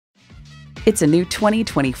It's a new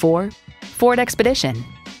 2024 Ford Expedition.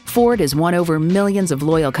 Ford has won over millions of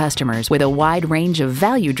loyal customers with a wide range of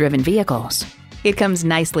value-driven vehicles. It comes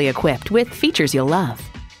nicely equipped with features you'll love.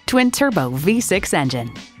 Twin-turbo V6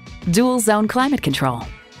 engine, dual-zone climate control,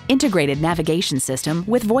 integrated navigation system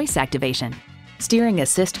with voice activation, steering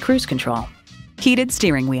assist cruise control, heated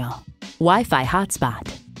steering wheel, Wi-Fi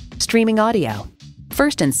hotspot, streaming audio,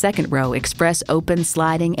 first and second row express open,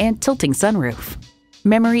 sliding, and tilting sunroof,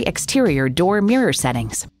 memory exterior door mirror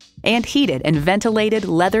settings, and heated and ventilated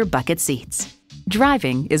leather bucket seats.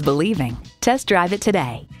 Driving is believing. Test drive it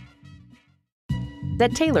today.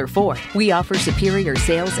 At Taylor Ford, we offer superior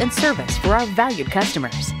sales and service for our valued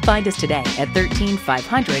customers. Find us today at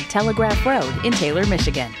 13500 Telegraph Road in Taylor,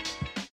 Michigan.